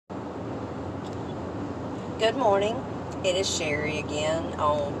Good morning. It is Sherry again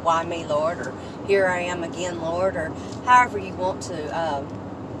on Why Me, Lord, or Here I Am Again, Lord, or however you want to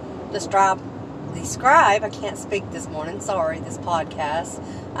describe. I can't speak this morning. Sorry, this podcast.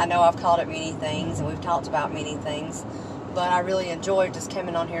 I know I've called it many things, and we've talked about many things, but I really enjoy just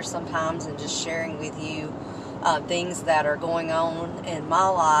coming on here sometimes and just sharing with you things that are going on in my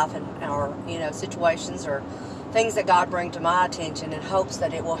life, or situations or things that God brings to my attention, in hopes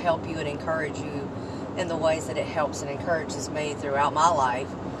that it will help you and encourage you in the ways that it helps and encourages me throughout my life.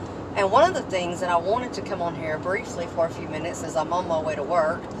 And one of the things that I wanted to come on here briefly for a few minutes as I'm on my way to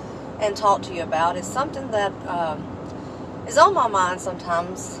work and talk to you about is something that is on my mind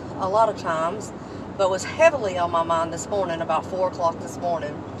sometimes, a lot of times, but was heavily on my mind this morning, about 4 o'clock this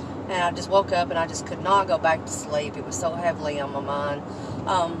morning. And I just woke up and I just could not go back to sleep. It was so heavily on my mind.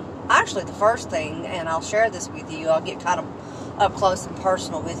 Actually, the first thing, and I'll share this with you, I'll get kind of up close and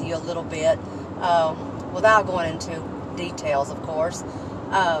personal with you a little bit, without going into details, of course.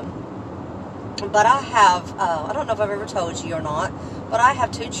 But I have, I don't know if I've ever told you or not, but I have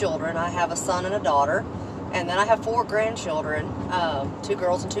 2 children. I have a son and a daughter, and then I have 4 grandchildren, 2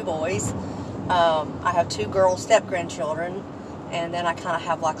 girls and 2 boys. I have 2 girl step-grandchildren, and then I kind of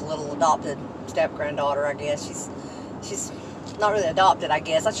have like a little adopted step-granddaughter, I guess. She's not really adopted, I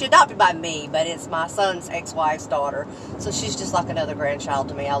guess. She's adopted by me, but it's my son's ex-wife's daughter. So she's just like another grandchild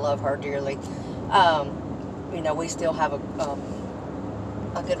to me. I love her dearly. We still have a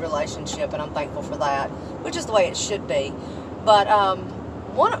good relationship, and I'm thankful for that, which is the way it should be. But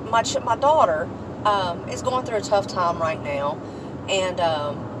one of my daughter is going through a tough time right now, and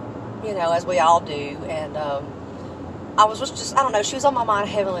as we all do. And I was just, I don't know, she was on my mind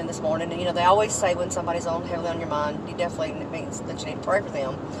heavily this morning. And, they always say when somebody's heavily on your mind, it means that you need to pray for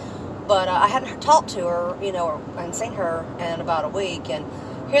them. But I hadn't talked to her, and seen her in about a week. And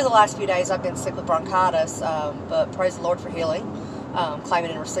here the last few days I've been sick with bronchitis, but praise the Lord for healing,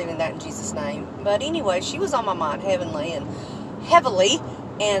 claiming and receiving that in Jesus' name. But anyway, she was on my mind heavily,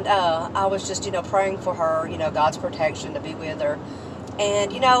 and I was just, praying for her, God's protection to be with her.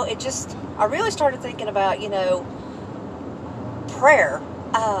 And, I really started thinking about, prayer.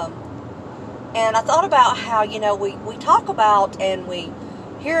 And I thought about how, we talk about, and we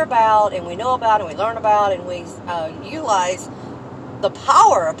hear about, and we know about, and we learn about, and we utilize the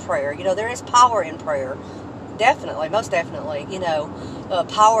power of prayer. There is power in prayer. Definitely, most definitely. The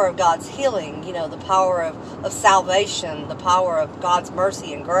power of God's healing, the power of salvation, the power of God's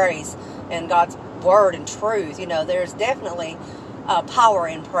mercy and grace, and God's word and truth. There's definitely power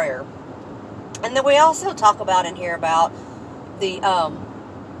in prayer. And then we also talk about and hear about the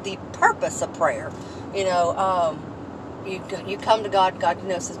purpose of prayer. You come to God. God,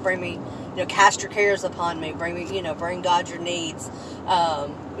 says, bring me, cast your cares upon me. Bring me, bring God your needs,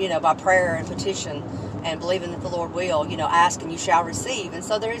 by prayer and petition, and believing that the Lord will, ask and you shall receive. And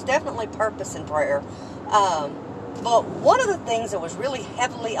so there is definitely purpose in prayer. But one of the things that was really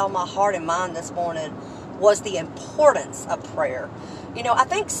heavily on my heart and mind this morning was the importance of prayer. I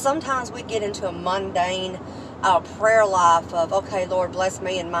think sometimes we get into a mundane prayer life of, okay, Lord, bless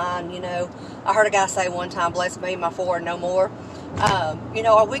me and mine. I heard a guy say one time, bless me, my 4 and no more.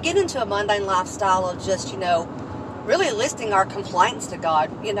 Or we get into a mundane lifestyle of just, really listing our complaints to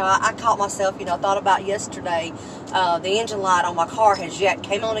God. I caught myself, I thought about yesterday, the engine light on my car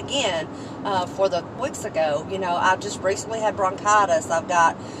came on again for the weeks ago. I just recently had bronchitis. I've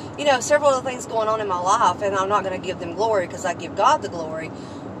got, several other things going on in my life, and I'm not going to give them glory because I give God the glory.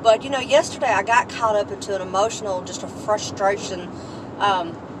 But, yesterday I got caught up into an emotional, just a frustration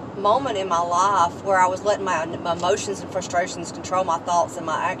moment in my life where I was letting my emotions and frustrations control my thoughts and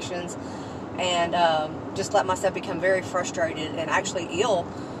my actions, and just let myself become very frustrated and actually ill,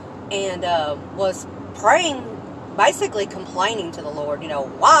 and was praying, basically complaining to the Lord,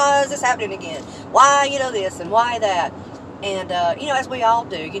 why is this happening again? Why, this and why that? And, as we all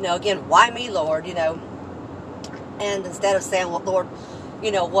do, again, why me, Lord, and instead of saying, well, Lord,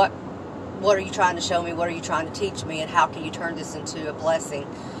 what are you trying to show me? What are you trying to teach me? And how can you turn this into a blessing?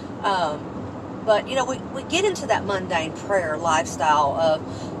 But, we get into that mundane prayer lifestyle of,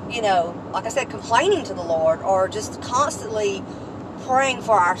 like I said, complaining to the Lord, or just constantly praying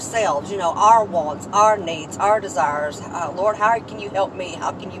for ourselves, our wants, our needs, our desires. Lord, how can you help me?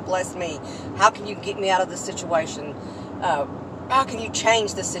 How can you bless me? How can you get me out of this situation? How can you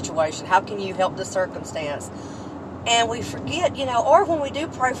change this situation? How can you help this circumstance? And we forget, or when we do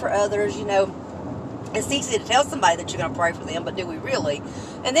pray for others, it's easy to tell somebody that you're going to pray for them, but do we really?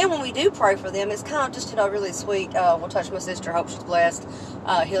 And then when we do pray for them, it's kind of just, really sweet. We'll touch my sister, hope she's blessed,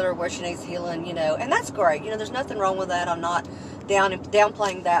 heal her where she needs healing, and that's great. There's nothing wrong with that. I'm not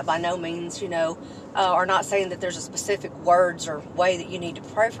downplaying that by no means, or not saying that there's a specific words or way that you need to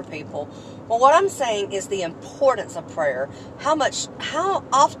pray for people. Well, what I'm saying is the importance of prayer. How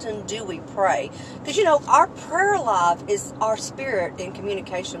often do we pray? Because, our prayer life is our spirit in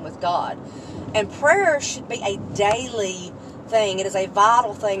communication with God. And prayer should be a daily thing. It is a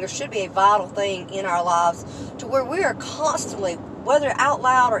vital thing, or should be a vital thing in our lives, to where we are constantly, whether out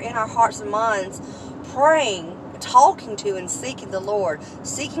loud or in our hearts and minds, praying, talking to and seeking the Lord,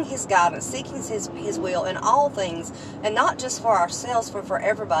 seeking His guidance, seeking His will in all things, and not just for ourselves, but for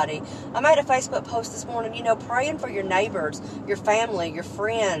everybody. I made a Facebook post this morning, praying for your neighbors, your family, your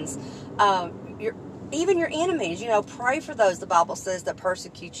friends, even your enemies. Pray for those, the Bible says, that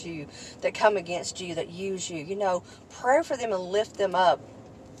persecute you, that come against you, that use you. Pray for them and lift them up,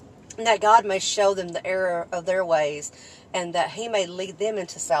 and that God may show them the error of their ways, and that He may lead them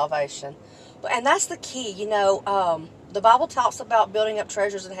into salvation. And that's the key. The Bible talks about building up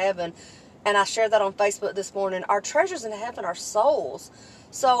treasures in heaven, and I shared that on Facebook this morning. Our treasures in heaven are souls.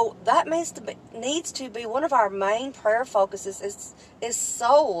 So that needs to be one of our main prayer focuses is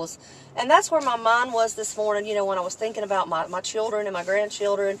souls. And that's where my mind was this morning, when I was thinking about my children and my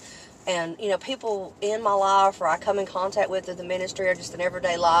grandchildren, and, people in my life or I come in contact with in the ministry or just in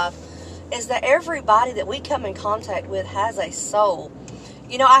everyday life, is that everybody that we come in contact with has a soul.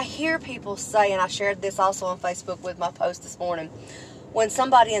 I hear people say, and I shared this also on Facebook with my post this morning, when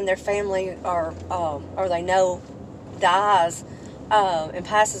somebody in their family or they know dies and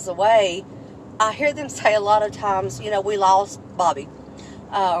passes away, I hear them say a lot of times, we lost Bobby,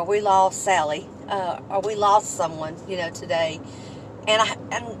 or we lost Sally, or we lost someone, today. And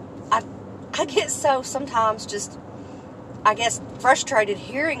I get so sometimes just, I guess, frustrated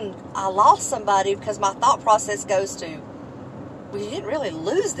hearing I lost somebody, because my thought process goes to, well, you didn't really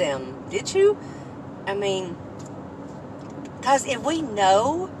lose them, did you? Because if we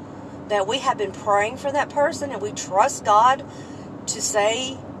know that we have been praying for that person and we trust God to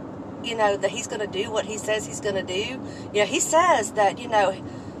say, that He's going to do what He says He's going to do. He says that,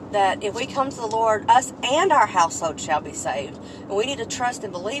 that if we come to the Lord, us and our household shall be saved. And we need to trust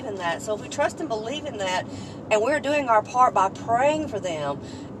and believe in that. So if we trust and believe in that, and we're doing our part by praying for them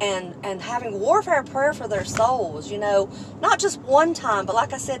and having warfare prayer for their souls, not just one time, but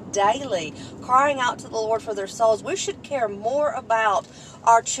like I said, daily, crying out to the Lord for their souls. We should care more about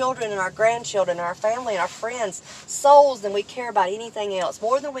our children and our grandchildren, and our family and our friends' souls than we care about anything else.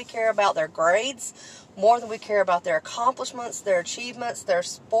 More than we care about their grades, more than we care about their accomplishments, their achievements, their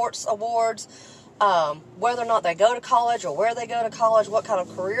sports awards, whether or not they go to college or where they go to college, what kind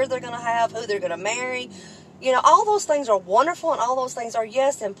of career they're going to have, who they're going to marry. All those things are wonderful, and all those things are,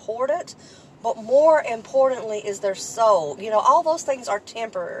 yes, important, but more importantly is their soul. All those things are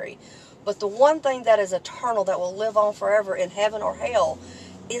temporary, but the one thing that is eternal, that will live on forever in heaven or hell,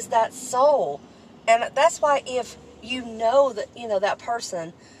 is that soul. And that's why if that, that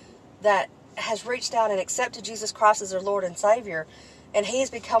person that has reached out and accepted Jesus Christ as their Lord and Savior, and He's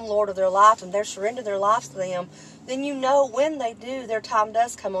become Lord of their life, and they're surrendered their lives to them, then when they do, their time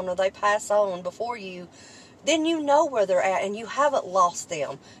does come on, or they pass on before you, then where they're at, and you haven't lost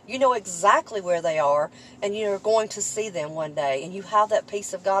them. You know exactly where they are, and you're going to see them one day, and you have that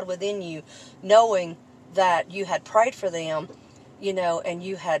peace of God within you, knowing that you had prayed for them, and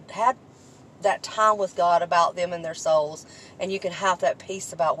you had that time with God about them and their souls, and you can have that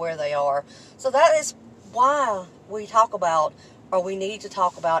peace about where they are. So that is why we need to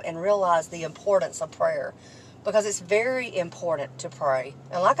talk about and realize the importance of prayer, because it's very important to pray.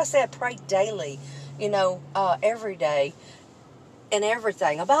 And like I said, pray daily, every day, and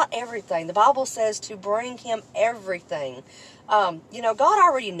about everything. The Bible says to bring Him everything. God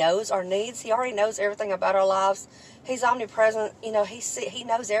already knows our needs. He already knows everything about our lives. He's omnipresent. He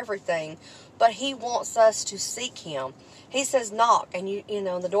knows everything, but He wants us to seek Him. He says, knock, and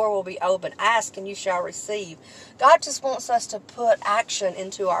the door will be open. Ask, and you shall receive. God just wants us to put action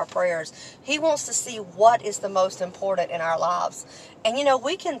into our prayers. He wants to see what is the most important in our lives. And,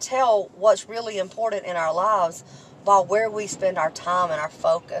 we can tell what's really important in our lives by where we spend our time and our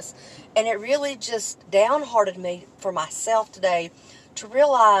focus. And it really just downhearted me for myself today to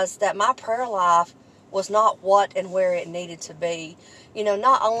realize that my prayer life was not what and where it needed to be.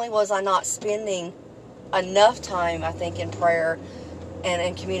 Not only was I not spending enough time, I think, in prayer and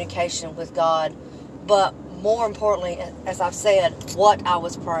in communication with God, but more importantly, as I've said, what I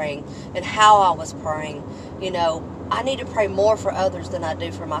was praying and how I was praying. I need to pray more for others than I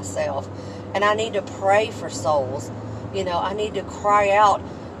do for myself, and I need to pray for souls. I need to cry out.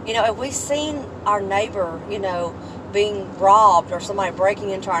 If we've seen our neighbor, being robbed, or somebody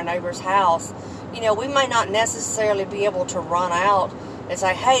breaking into our neighbor's house, we may not necessarily be able to run out and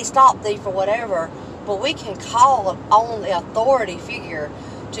say, hey, stop thief or whatever, but we can call on the authority figure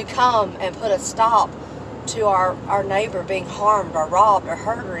to come and put a stop to our neighbor being harmed or robbed or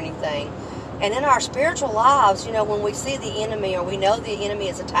hurt or anything. And in our spiritual lives, when we see the enemy or we know the enemy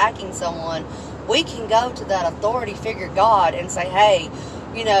is attacking someone, we can go to that authority figure, God, and say, hey,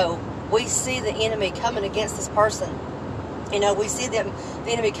 we see the enemy coming against this person. We see the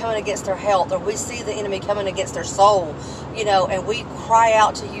enemy coming against their health, or we see the enemy coming against their soul, and we cry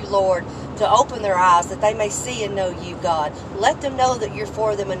out to you, Lord, to open their eyes that they may see and know you, God. Let them know that you're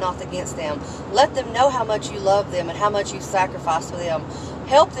for them and not against them. Let them know how much you love them and how much you sacrificed for them.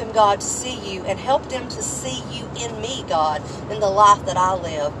 Help them, God, to see you, and help them to see you in me, God, in the life that I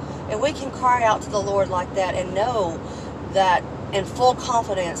live. And we can cry out to the Lord like that and know that in full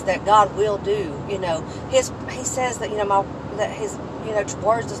confidence that God will do. He says that, that his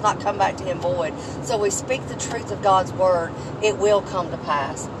words does not come back to him void. So we speak the truth of God's word, it will come to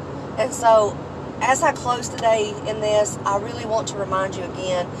pass. And so as I close today in this, I really want to remind you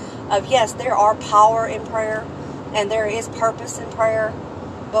again of, yes, there are power in prayer and there is purpose in prayer,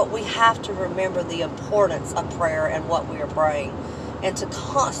 but we have to remember the importance of prayer and what we are praying, and to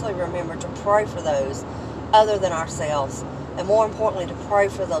constantly remember to pray for those other than ourselves, and more importantly, to pray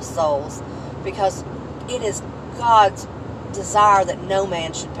for those souls, because it is God's desire that no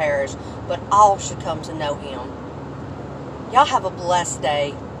man should perish, but all should come to know him. Y'all have a blessed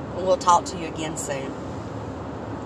day, and we'll talk to you again soon.